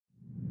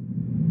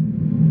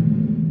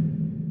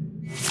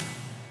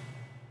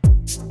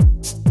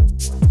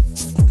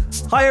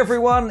Hi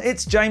everyone,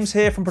 it's James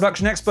here from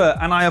Production Expert,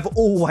 and I have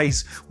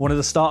always wanted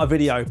to start a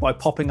video by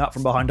popping up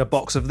from behind a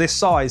box of this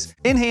size.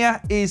 In here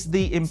is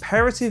the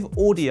Imperative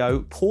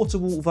Audio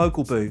portable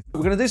vocal booth. We're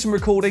going to do some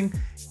recording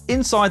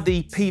inside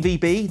the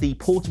PVB, the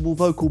portable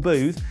vocal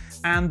booth,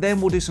 and then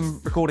we'll do some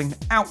recording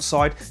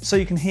outside so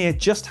you can hear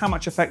just how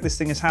much effect this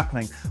thing is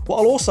happening. What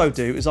I'll also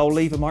do is I'll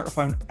leave a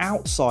microphone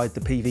outside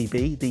the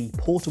PVB, the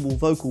portable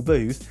vocal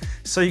booth,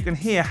 so you can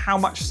hear how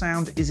much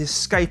sound is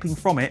escaping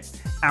from it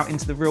out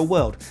into the real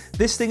world.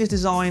 This thing is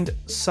designed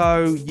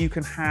so you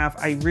can have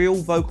a real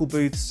vocal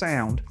booth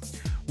sound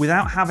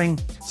without having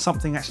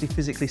something actually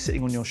physically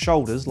sitting on your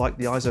shoulders like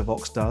the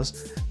Isovox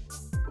does,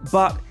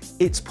 but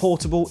it's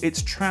portable,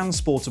 it's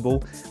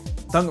transportable.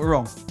 Don't get me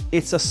wrong,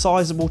 it's a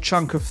sizable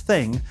chunk of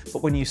thing,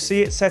 but when you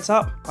see it set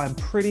up, I'm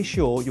pretty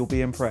sure you'll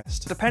be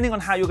impressed. Depending on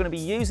how you're going to be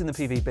using the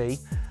PVB,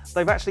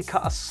 they've actually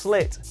cut a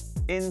slit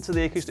into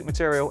the acoustic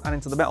material and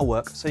into the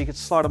metalwork, so you could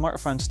slide a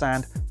microphone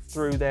stand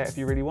through there if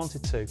you really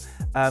wanted to.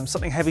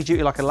 Something heavy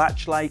duty like a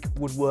latch lake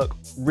would work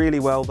really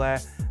well there.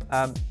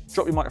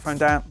 Drop your microphone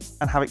down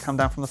and have it come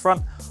down from the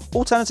front.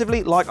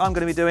 Alternatively, like I'm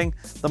going to be doing,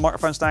 the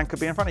microphone stand could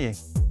be in front of you.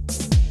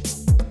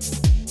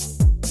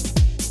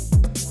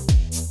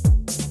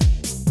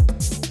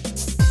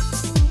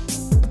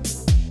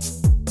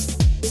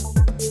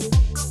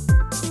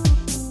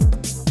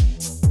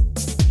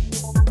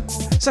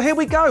 So here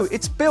we go,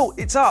 it's built,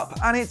 it's up,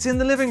 and it's in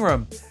the living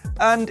room.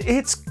 And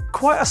it's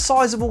quite a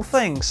sizable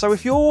thing. So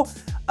if you're,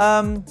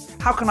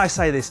 how can I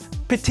say this,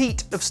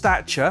 petite of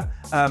stature,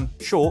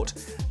 short,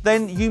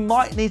 then you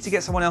might need to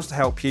get someone else to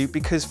help you,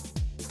 because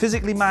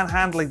physically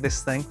manhandling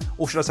this thing,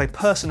 or should I say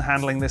person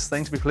handling this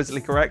thing to be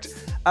politically correct,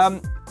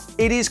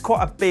 it is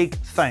quite a big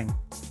thing.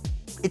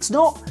 It's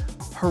not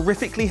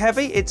horrifically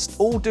heavy, it's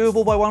all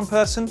doable by one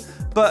person,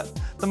 but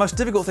the most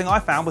difficult thing I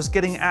found was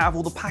getting it out of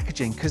all the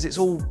packaging, because it's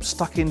all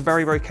stuck in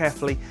very, very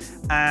carefully.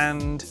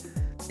 And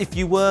if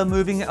you were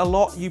moving it a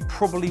lot, you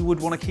probably would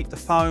want to keep the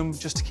foam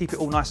just to keep it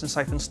all nice and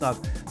safe and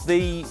snug.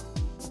 The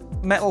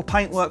metal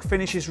paintwork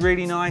finish is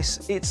really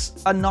nice.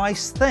 It's a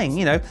nice thing,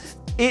 you know.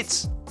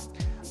 It's,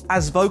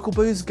 as vocal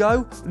booths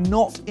go,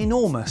 not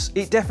enormous.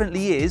 It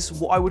definitely is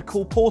what I would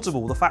call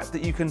portable. The fact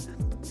that you can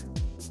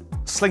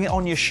sling it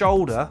on your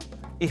shoulder,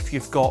 if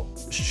you've got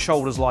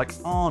shoulders like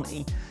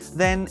Arnie,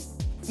 then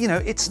you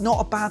know, it's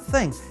not a bad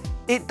thing.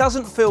 It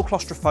doesn't feel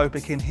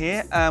claustrophobic in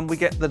here. We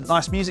get the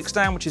nice music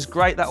stand, which is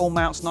great. That all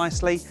mounts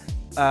nicely.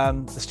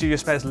 The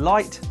Studiospares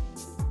light,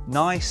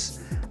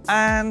 nice.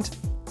 And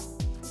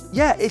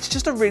yeah, it's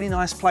just a really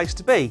nice place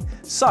to be.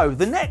 So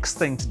the next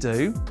thing to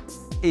do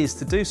is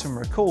to do some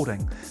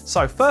recording.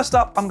 So first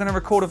up, I'm gonna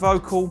record a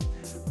vocal,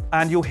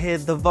 and you'll hear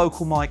the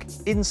vocal mic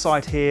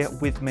inside here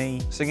with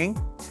me singing.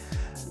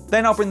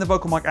 Then I'll bring the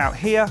vocal mic out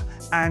here,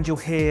 and you'll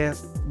hear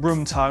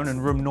room tone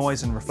and room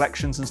noise and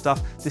reflections and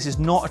stuff. This is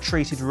not a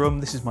treated room,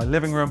 this is my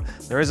living room.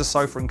 There is a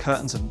sofa and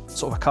curtains and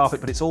sort of a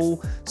carpet, but it's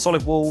all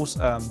solid walls,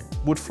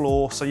 wood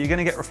floor, so you're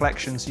gonna get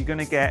reflections, you're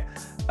gonna get,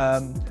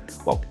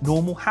 well,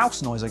 normal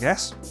house noise, I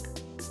guess.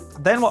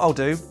 Then what I'll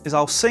do is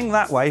I'll sing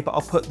that way, but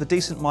I'll put the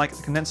decent mic,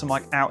 the condenser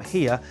mic out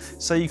here,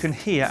 so you can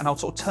hear, and I'll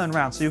sort of turn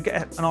around, so you'll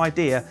get an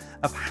idea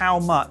of how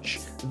much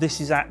this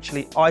is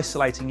actually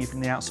isolating you from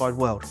the outside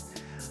world.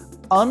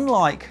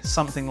 Unlike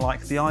something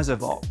like the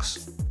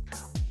Isovox,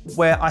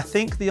 where I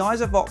think the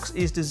Isovox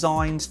is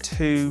designed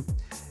to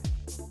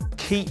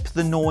keep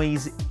the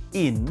noise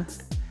in.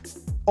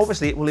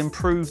 Obviously, it will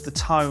improve the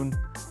tone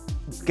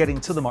getting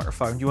to the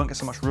microphone. You won't get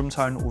so much room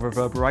tone or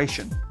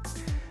reverberation.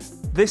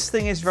 This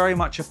thing is very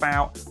much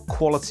about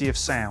quality of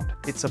sound.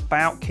 It's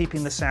about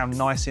keeping the sound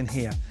nice in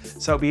here.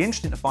 So it'll be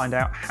interesting to find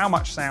out how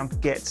much sound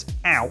gets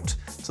out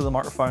to the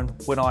microphone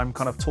when I'm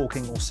kind of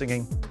talking or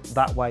singing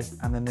that way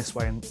and then this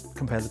way, and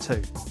compare the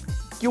two.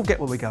 You'll get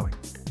where we're going.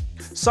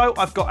 So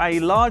I've got a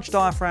large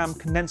diaphragm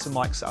condenser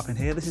mic set up in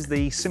here. This is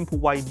the Simple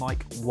Way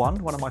Mic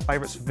 1, one of my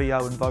favourites for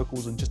VO and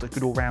vocals and just a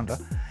good all-rounder.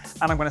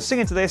 And I'm going to sing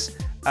into this.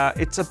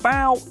 It's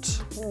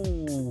about,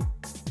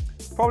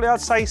 probably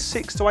I'd say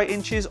 6 to 8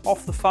 inches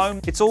off the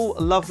foam. It's all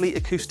lovely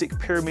acoustic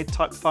pyramid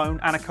type foam,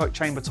 anechoic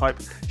chamber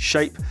type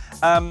shape.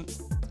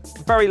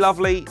 Very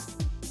lovely.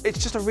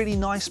 It's just a really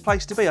nice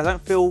place to be. I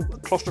don't feel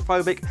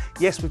claustrophobic.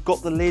 Yes, we've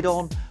got the lid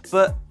on,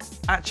 but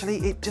actually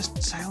it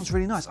just sounds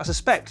really nice. I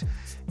suspect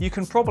you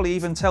can probably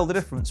even tell the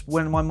difference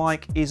when my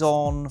mic is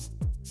on,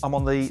 I'm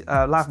on the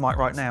lav mic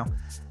right now.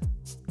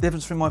 The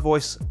difference between my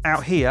voice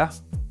out here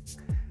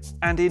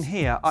and in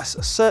here.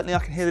 Certainly I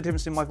can hear the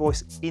difference in my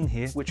voice in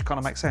here, which kind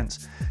of makes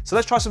sense. So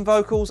let's try some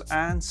vocals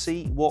and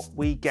see what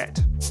we get.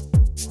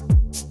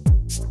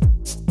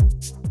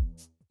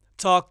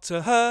 Talk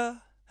to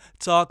her,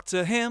 talk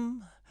to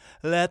him,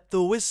 let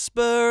the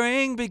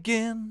whispering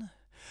begin.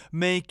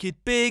 Make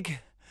it big,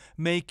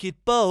 make it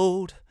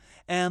bold,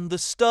 and the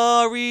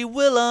story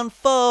will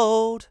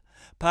unfold.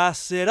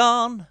 Pass it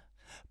on,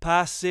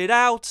 pass it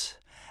out,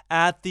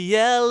 at the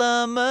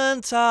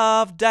element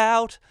of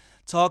doubt.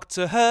 Talk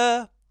to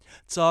her,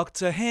 talk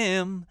to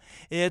him,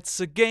 it's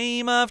a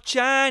game of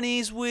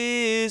Chinese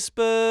whispers.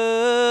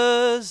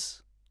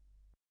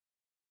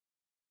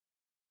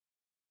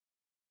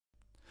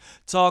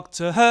 Talk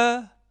to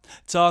her,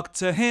 talk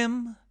to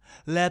him,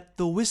 let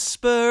the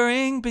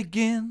whispering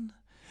begin.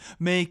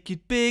 Make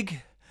it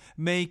big,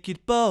 make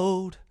it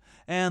bold,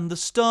 and the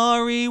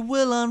story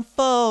will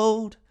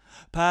unfold.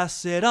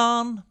 Pass it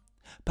on,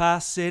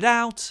 pass it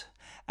out,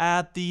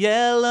 add the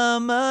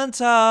element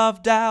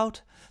of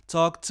doubt.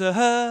 Talk to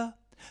her,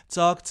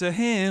 talk to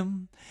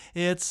him,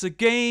 it's a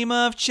game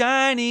of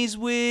Chinese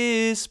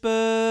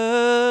whispers.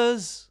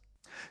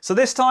 So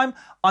this time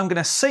I'm going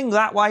to sing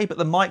that way, but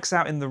the mic's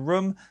out in the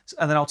room,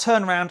 and then I'll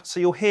turn around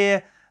so you'll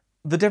hear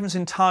the difference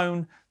in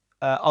tone.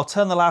 I'll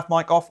turn the lav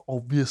mic off,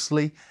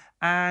 obviously,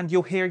 and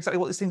you'll hear exactly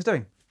what this thing's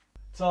doing.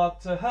 Talk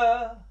to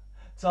her,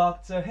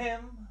 talk to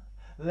him,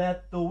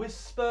 let the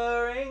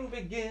whispering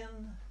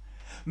begin.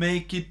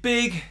 Make it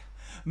big,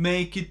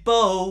 make it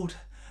bold,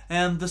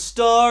 and the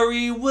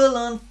story will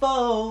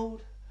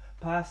unfold.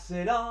 Pass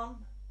it on,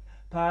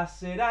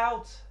 pass it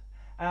out,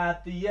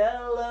 add the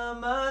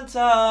element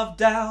of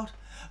doubt.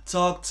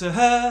 Talk to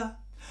her,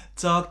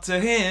 talk to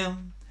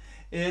him,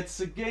 it's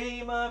a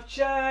game of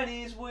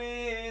Chinese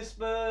whispers.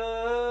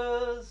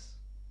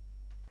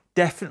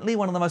 Definitely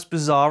one of the most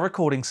bizarre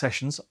recording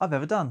sessions I've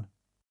ever done.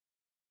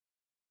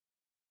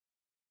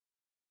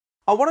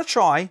 I want to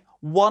try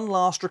one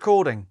last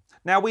recording.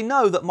 Now we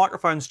know that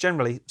microphones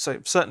generally,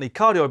 so certainly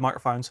cardioid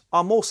microphones,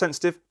 are more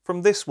sensitive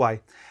from this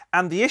way.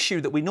 And the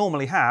issue that we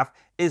normally have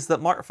is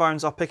that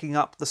microphones are picking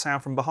up the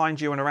sound from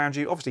behind you and around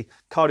you. Obviously,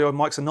 cardioid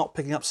mics are not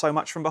picking up so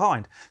much from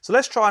behind. So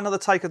let's try another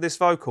take of this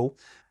vocal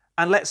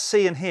and let's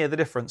see and hear the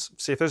difference,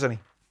 see if there's any.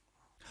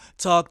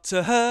 Talk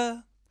to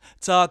her,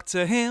 talk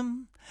to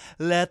him,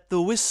 let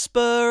the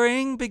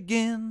whispering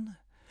begin.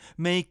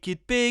 Make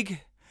it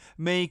big,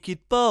 make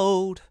it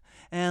bold,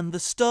 and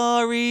the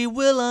story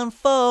will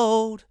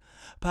unfold.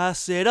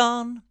 Pass it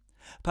on,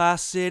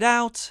 pass it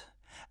out,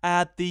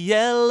 add the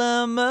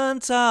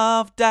element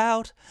of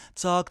doubt.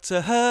 Talk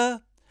to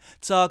her,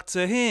 talk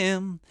to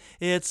him,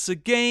 it's a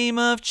game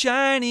of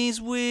Chinese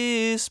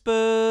whispers.